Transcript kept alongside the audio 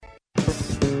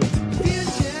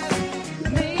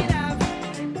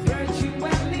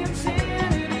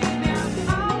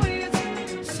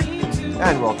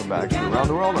welcome back to Around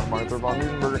the World. I'm Martha von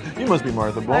Weisenberger. You must be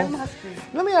Martha Bull. I must be.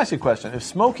 Let me ask you a question. If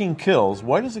smoking kills,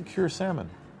 why does it cure salmon?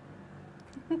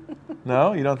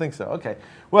 No? You don't think so? Okay.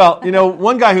 Well,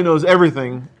 one guy who knows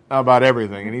everything about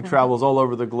everything, and he travels all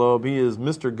over the globe. He is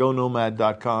Mr.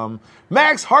 GoNOMAD.com.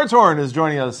 Max Hartshorne is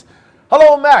joining us.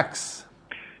 Hello, Max.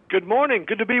 Good morning.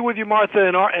 Good to be with you, Martha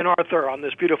and Arthur, on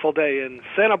this beautiful day in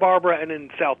Santa Barbara and in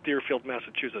South Deerfield,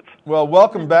 Massachusetts. Well,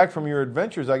 welcome back from your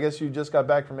adventures. I guess you just got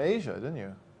back from Asia, didn't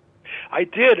you? I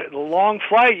did. A long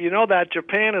flight. You know that.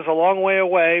 Japan is a long way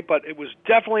away, but it was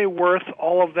definitely worth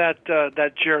all of that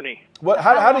journey.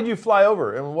 How did you fly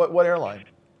over, and what airline?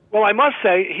 Well, I must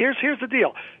say, here's the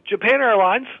deal. Japan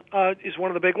Airlines is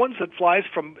one of the big ones that flies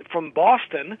from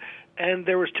Boston, and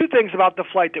there was two things about the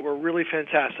flight that were really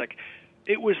fantastic.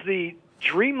 It was the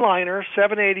Dreamliner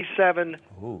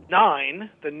 787-9,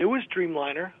 the newest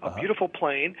Dreamliner, a beautiful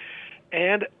plane,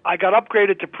 and I got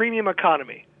upgraded to premium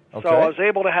economy. Okay. So I was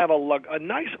able to have a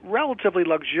nice, relatively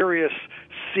luxurious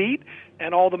seat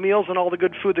and all the meals and all the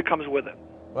good food that comes with it.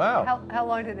 Wow. How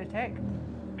long did it take?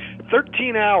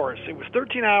 13 hours. It was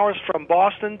 13 hours from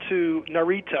Boston to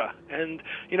Narita. And,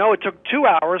 it took 2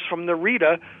 hours from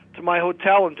Narita to my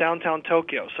hotel in downtown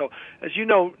Tokyo. So, as you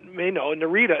may know,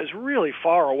 Narita is really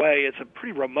far away. It's a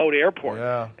pretty remote airport.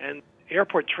 Yeah. And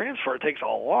airport transfer takes a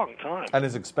long time. And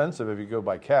it's expensive if you go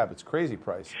by cab. It's crazy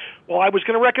price. Well, I was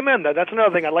going to recommend that. That's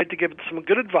another thing. I'd like to give some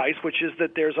good advice, which is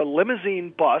that there's a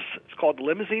limousine bus. It's called the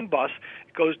Limousine Bus.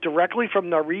 It goes directly from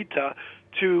Narita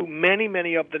to many,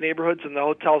 many of the neighborhoods and the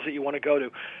hotels that you want to go to.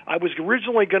 I was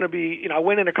originally going to be, I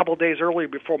went in a couple of days earlier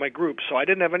before my group, so I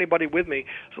didn't have anybody with me. I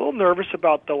was a little nervous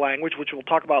about the language, which we'll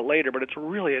talk about later, but it's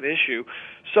really an issue.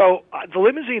 So the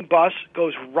limousine bus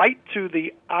goes right to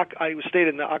I stayed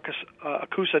in the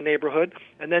Akusa neighborhood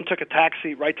and then took a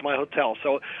taxi right to my hotel.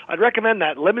 So I'd recommend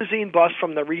that limousine bus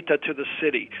from Narita to the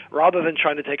city rather than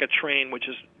trying to take a train, which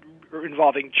is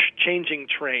involving changing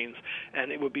trains,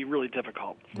 and it would be really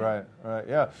difficult. Right,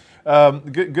 yeah.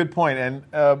 Good point. And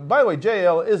by the way,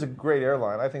 JL is a great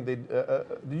airline. I think did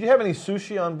you have any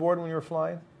sushi on board when you were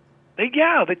flying? They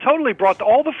totally brought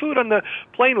all the food on the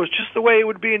plane was just the way it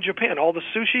would be in Japan, all the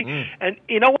sushi. And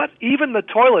you know what? Even the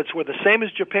toilets were the same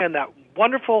as Japan, that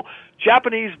wonderful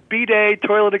Japanese bidet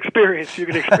toilet experience you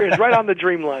can experience right on the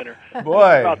Dreamliner.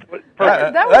 Boy,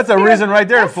 that's a reason right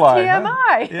there to fly.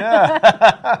 TMI. Huh?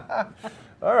 Yeah.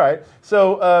 All right.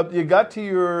 So you got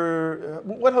to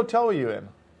what hotel were you in?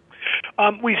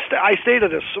 I stayed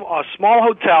at a small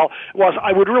hotel.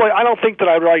 I don't think that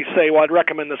I'd really say, I'd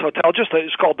recommend this hotel.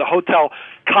 It's called the Hotel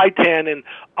Kaitan in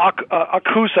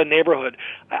Akusa neighborhood.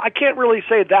 I can't really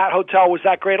say that hotel was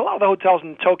that great. A lot of the hotels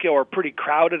in Tokyo are pretty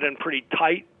crowded and pretty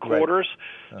tight quarters.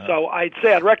 Right. So I'd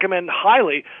say I'd recommend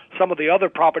highly some of the other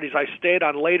properties I stayed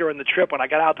on later in the trip when I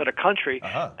got out to the country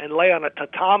and lay on a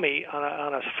tatami,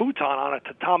 on a futon, on a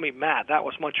tatami mat. That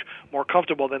was much more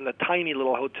comfortable than the tiny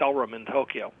little hotel room in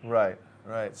Tokyo. Right.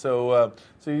 So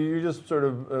you're just sort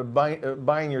of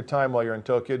buying your time while you're in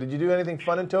Tokyo. Did you do anything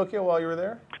fun in Tokyo while you were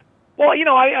there? Well,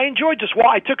 I enjoyed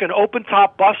I took an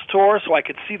open-top bus tour so I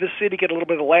could see the city, get a little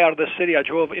bit of the layout of the city. I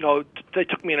drove, they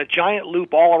took me in a giant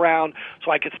loop all around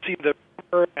so I could see the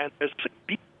river, and there's a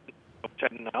beach, which I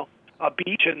didn't know. A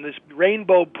beach and this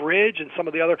Rainbow Bridge and some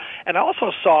of the other. And I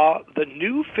also saw the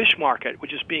new fish market,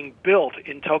 which is being built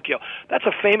in Tokyo. That's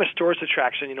a famous tourist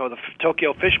attraction, the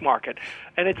Tokyo Fish Market.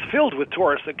 And it's filled with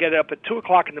tourists that get up at 2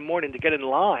 o'clock in the morning to get in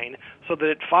line so that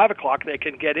at 5 o'clock they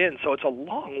can get in. So it's a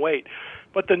long wait.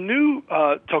 But the new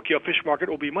Tokyo Fish Market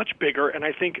will be much bigger, and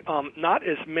I think not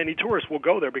as many tourists will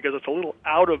go there because it's a little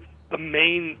out of the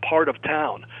main part of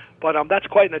town. But that's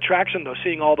quite an attraction, though,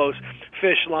 seeing all those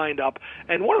fish lined up.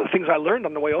 And one of the things I learned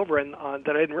on the way over, and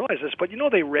that I didn't realize this, but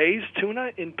they raise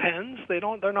tuna in pens. They're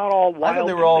not all wild. I thought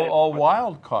they were all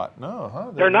wild caught. No,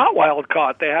 huh? They're not wild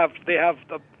caught.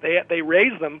 They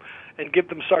raise them and give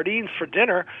them sardines for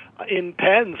dinner in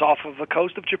pens off of the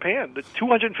coast of Japan. The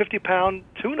 250-pound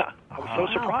tuna. I was so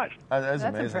surprised. That's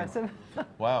amazing. Impressive.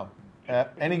 Wow.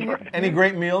 Any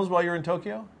great meals while you're in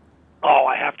Tokyo? Oh,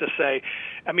 I have to say,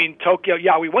 Tokyo,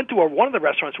 we went to one of the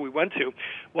restaurants we went to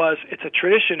it's a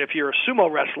tradition if you're a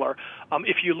sumo wrestler,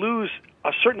 if you lose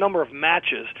a certain number of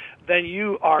matches, then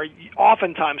you are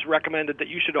oftentimes recommended that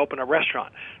you should open a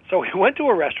restaurant. So we went to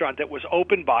a restaurant that was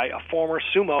opened by a former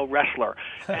sumo wrestler.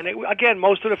 And again,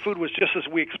 most of the food was just as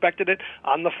we expected it,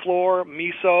 on the floor,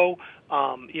 miso,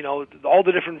 all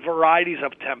the different varieties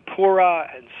of tempura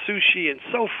and sushi, and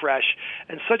so fresh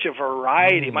and such a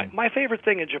variety. My favorite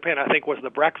thing in Japan, I think, was the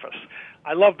breakfast.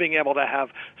 I love being able to have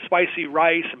spicy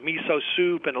rice, miso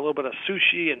soup, and a little bit of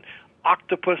sushi and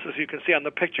octopus, as you can see on the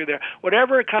picture there.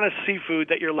 Whatever kind of seafood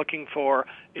that you're looking for,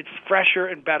 it's fresher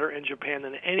and better in Japan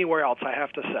than anywhere else, I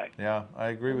have to say. Yeah, I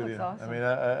agree with you. Awesome. I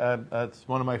mean, that's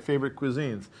one of my favorite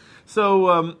cuisines.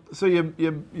 So, so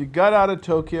you got out of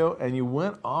Tokyo and you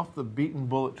went off the beaten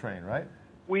bullet train, right?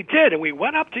 We did, and we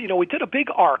went up to, we did a big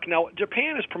arc. Now,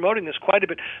 Japan is promoting this quite a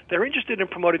bit. They're interested in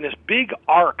promoting this big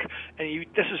arc, and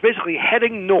this is basically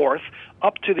heading north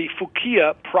up to the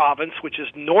Fukuoka province, which is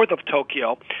north of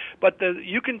Tokyo. But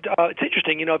it's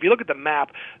interesting, if you look at the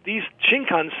map, these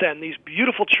Shinkansen, these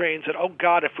beautiful trains that, oh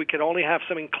God, if we could only have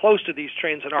something close to these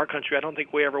trains in our country, I don't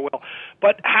think we ever will.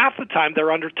 But half the time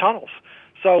they're under tunnels.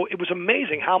 So it was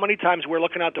amazing how many times we're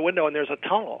looking out the window and there's a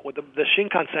tunnel with the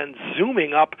Shinkansen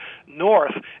zooming up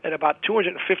north at about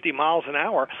 250 miles an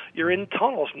hour. You're in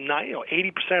tunnels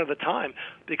 80% of the time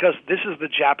because this is the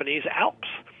Japanese Alps.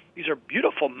 These are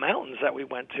beautiful mountains that we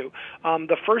went to.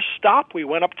 The first stop, we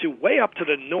went way up to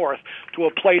the north to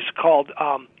a place called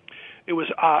it was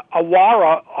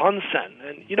Awara Onsen.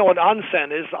 And you know what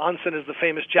onsen is? Onsen is the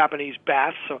famous Japanese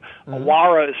bath. So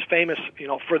Awara is famous,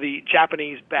 for the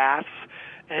Japanese baths.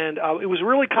 And it was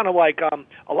really kind of like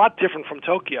a lot different from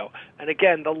Tokyo. And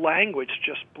again, the language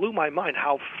just blew my mind,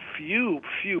 how few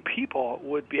people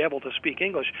would be able to speak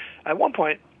English. At one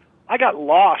point, I got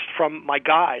lost from my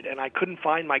guide, and I couldn't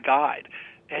find my guide.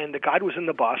 And the guide was in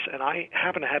the bus, and I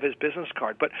happened to have his business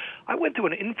card. But I went to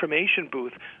an information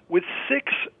booth with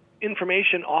 6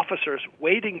 information officers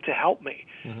waiting to help me,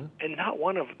 and not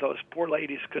one of those poor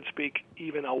ladies could speak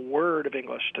even a word of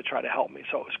English to try to help me.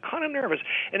 So I was kind of nervous,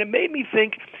 and it made me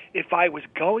think if I was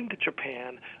going to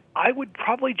Japan, I would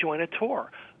probably join a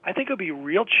tour. I think it would be a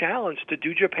real challenge to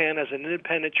do Japan as an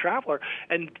independent traveler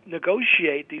and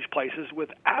negotiate these places with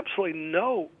absolutely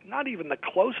not even the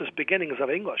closest beginnings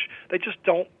of English. They just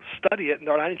don't study it and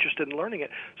they're not interested in learning it.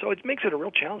 So it makes it a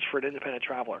real challenge for an independent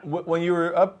traveler. When you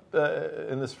were up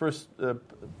in this first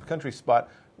country spot,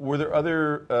 were there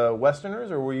other Westerners,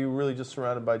 or were you really just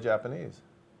surrounded by Japanese?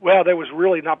 Well, there was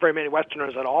really not very many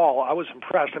Westerners at all. I was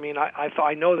impressed. I mean,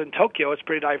 I know that in Tokyo it's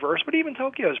pretty diverse, but even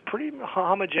Tokyo is pretty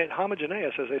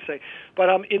homogeneous, as they say. But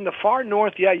in the far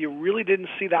north, you really didn't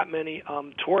see that many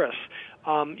tourists.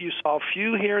 You saw a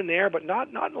few here and there, but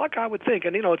not like I would think.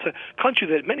 And, it's a country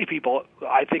that many people,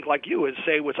 I think like you, would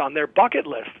say was on their bucket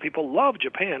list. People love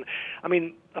Japan. I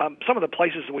mean, some of the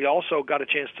places that we also got a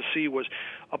chance to see was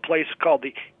a place called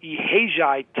the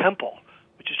Eihei Temple,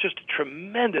 which is just a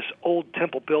tremendous old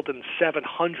temple built in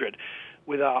 700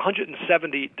 with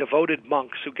 170 devoted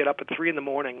monks who get up at 3 in the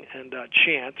morning and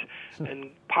chant and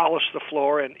polish the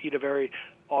floor and eat a very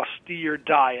austere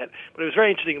diet. But it was very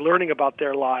interesting learning about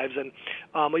their lives. And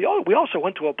we also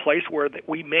went to a place where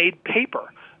we made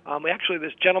paper.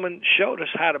 This gentleman showed us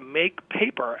how to make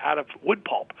paper out of wood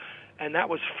pulp. And that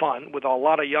was fun, with a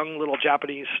lot of young little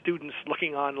Japanese students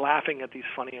looking on, laughing at these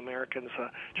funny Americans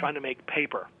trying to make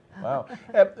paper. Wow.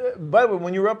 By the way,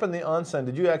 when you were up in the onsen,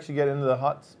 did you actually get into the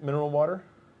hot mineral water?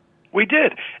 We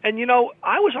did. And,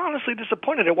 I was honestly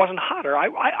disappointed it wasn't hotter.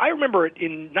 I remember it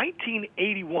in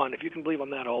 1981, if you can believe I'm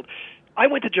that old. I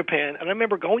went to Japan, and I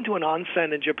remember going to an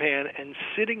onsen in Japan and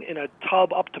sitting in a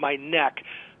tub up to my neck,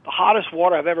 the hottest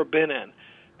water I've ever been in.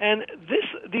 And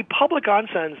the public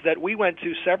onsens that we went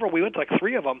to, we went to like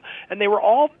 3 of them, and they were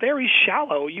all very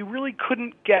shallow. You really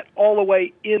couldn't get all the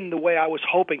way in the way I was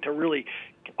hoping to really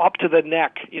up to the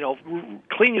neck,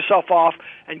 clean yourself off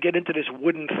and get into this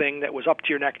wooden thing that was up to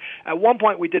your neck. At one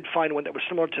point we did find one that was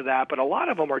similar to that, but a lot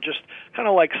of them are just kind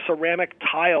of like ceramic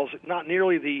tiles, not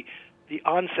nearly the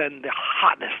onsen, the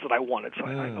hotness that I wanted. So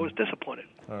I was disappointed.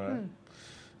 All right.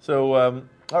 So,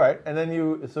 all right. And then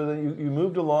you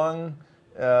moved along.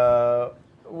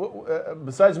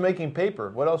 Besides making paper,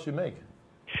 what else you make?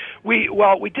 We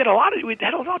had a lot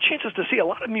of chances to see a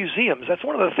lot of museums. That's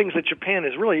one of the things that Japan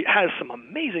has some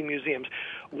amazing museums.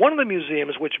 One of the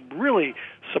museums which really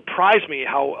surprised me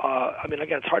how,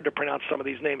 again, it's hard to pronounce some of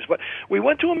these names, but we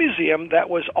went to a museum that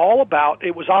was all about,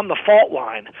 it was on the fault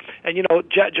line. And,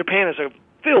 Japan is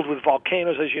filled with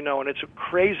volcanoes, as you know, and it's a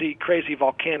crazy, crazy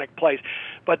volcanic place.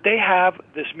 But they have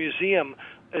this museum.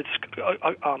 It's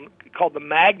called the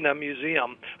Magna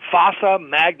Museum, Fossa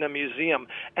Magna Museum,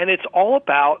 and it's all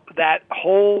about that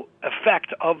whole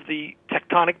effect of the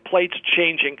tectonic plates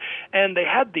changing. And they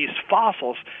had these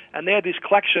fossils, and they had these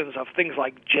collections of things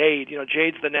like jade.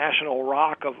 Jade's the national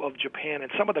rock of Japan,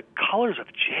 and some of the colors of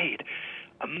jade,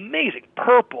 amazing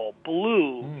purple,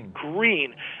 blue,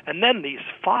 green, and then these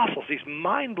fossils, these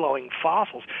mind-blowing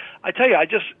fossils. I tell you,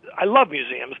 I love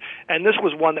museums, and this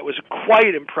was one that was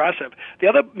quite impressive. The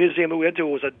other museum we went to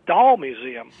was a doll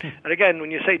museum. And again,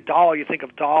 when you say doll, you think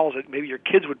of dolls that maybe your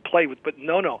kids would play with, but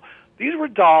no. These were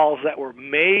dolls that were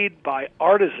made by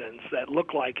artisans that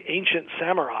looked like ancient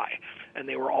samurai, and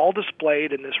they were all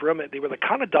displayed in this room. They were the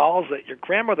kind of dolls that your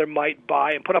grandmother might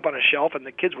buy and put up on a shelf, and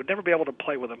the kids would never be able to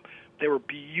play with them. They were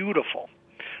beautiful.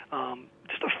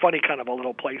 Just a funny kind of a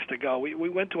little place to go. We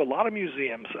went to a lot of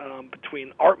museums,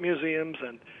 between art museums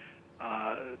and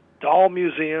doll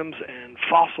museums and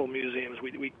fossil museums.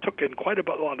 We took in quite a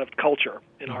lot of culture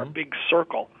in our big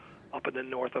circle up in the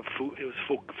north of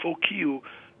Fukui,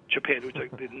 Japan, which is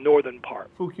the northern part.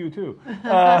 Fukui too.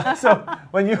 So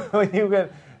when you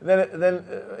get then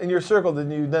in your circle, did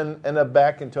you then end up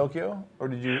back in Tokyo, or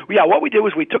did you? Yeah, what we did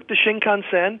was we took the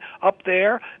Shinkansen up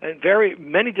there, and very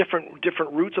many different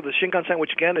routes of the Shinkansen,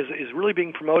 which again is really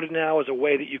being promoted now as a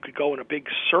way that you could go in a big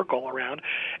circle around.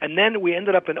 And then we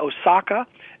ended up in Osaka,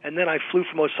 and then I flew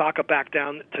from Osaka back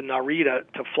down to Narita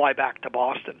to fly back to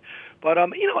Boston. But,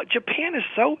 Japan is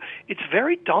it's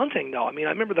very daunting, though. I mean, I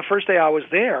remember the first day I was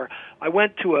there, I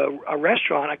went to a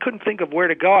restaurant. I couldn't think of where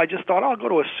to go. I just thought, I'll go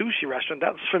to a sushi restaurant.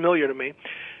 That was familiar to me.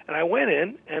 And I went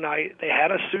in, and they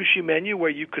had a sushi menu where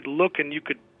you could look and you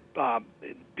could,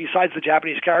 besides the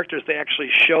Japanese characters, they actually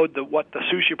showed what the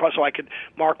sushi price, so I could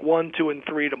mark 1, 2, and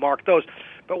 3 to mark those.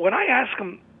 But when I asked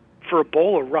them for a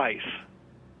bowl of rice,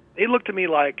 they looked at me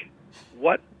like,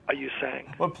 what are you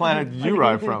saying? What planet did you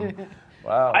arrive from?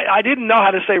 Wow. I didn't know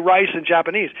how to say rice in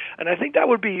Japanese, and I think that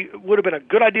would have been a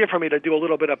good idea for me to do a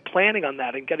little bit of planning on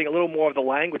that and getting a little more of the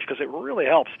language, because it really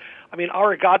helps. I mean,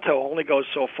 arigato only goes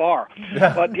so far.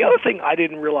 But the other thing I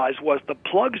didn't realize was the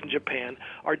plugs in Japan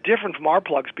are different from our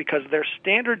plugs because they're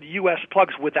standard U.S.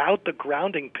 plugs without the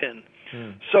grounding pin.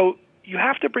 So you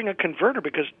have to bring a converter,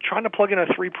 because trying to plug in a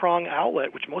 3-prong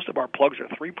outlet, which most of our plugs are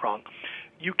 3-prong,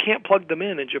 you can't plug them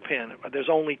in Japan. There's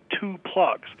only 2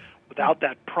 plugs without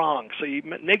that prong. So you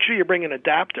make sure you bring an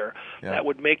adapter that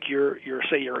would make your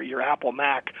Apple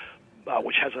Mac,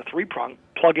 which has a 3-prong,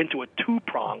 plug into a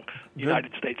 2-prong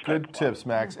United States type Good plug. tips,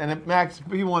 Max. And Max,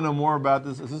 if you want to know more about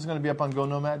this, is this going to be up on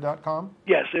GoNOMAD.com?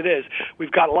 Yes, it is.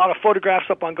 We've got a lot of photographs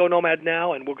up on GoNOMAD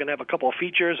now, and we're going to have a couple of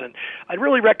features. And I'd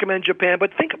really recommend Japan,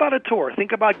 but think about a tour.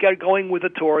 Think about going with a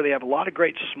tour. They have a lot of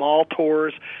great small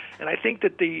tours. And I think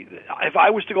that if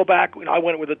I was to go back, I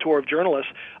went with a tour of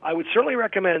journalists, I would certainly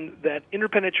recommend that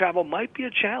independent travel might be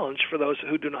a challenge for those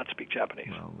who do not speak Japanese.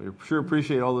 Well, we sure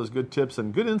appreciate all those good tips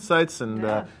and good insights, and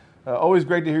always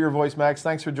great to hear your voice, Max.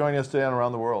 Thanks for joining us today on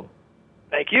Around the World.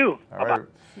 Thank you. All right.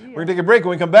 We're going to take a break.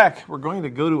 When we come back, we're going to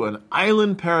go to an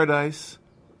island paradise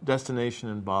destination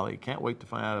in Bali. Can't wait to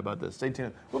find out about this. Stay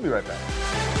tuned. We'll be right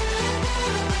back.